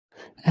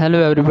Hello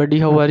everybody,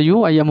 how are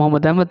you? I am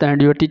Mohammed Ahmed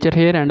and your teacher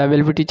here, and I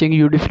will be teaching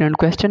you different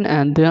questions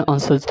and their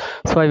answers.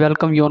 So I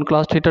welcome you on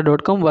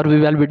classtheta.com where we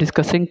will be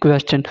discussing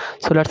question.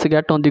 So let's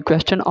get on the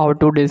question. Our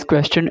today's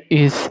question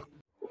is,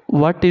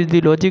 what is the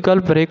logical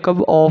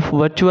breakup of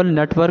virtual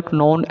network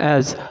known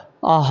as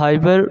a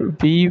hybrid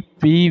B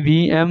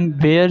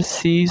VM Ware,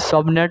 C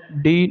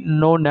SubNet, D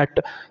NoNet?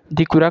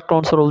 The correct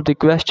answer of the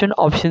question,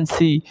 option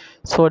C.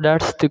 So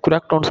that's the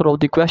correct answer of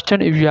the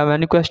question. If you have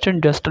any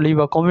question, just leave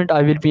a comment.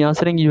 I will be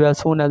answering you as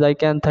soon as I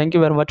can. Thank you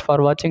very much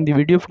for watching the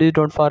video. Please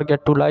don't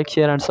forget to like,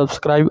 share and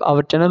subscribe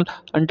our channel.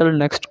 Until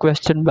next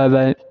question, bye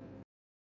bye.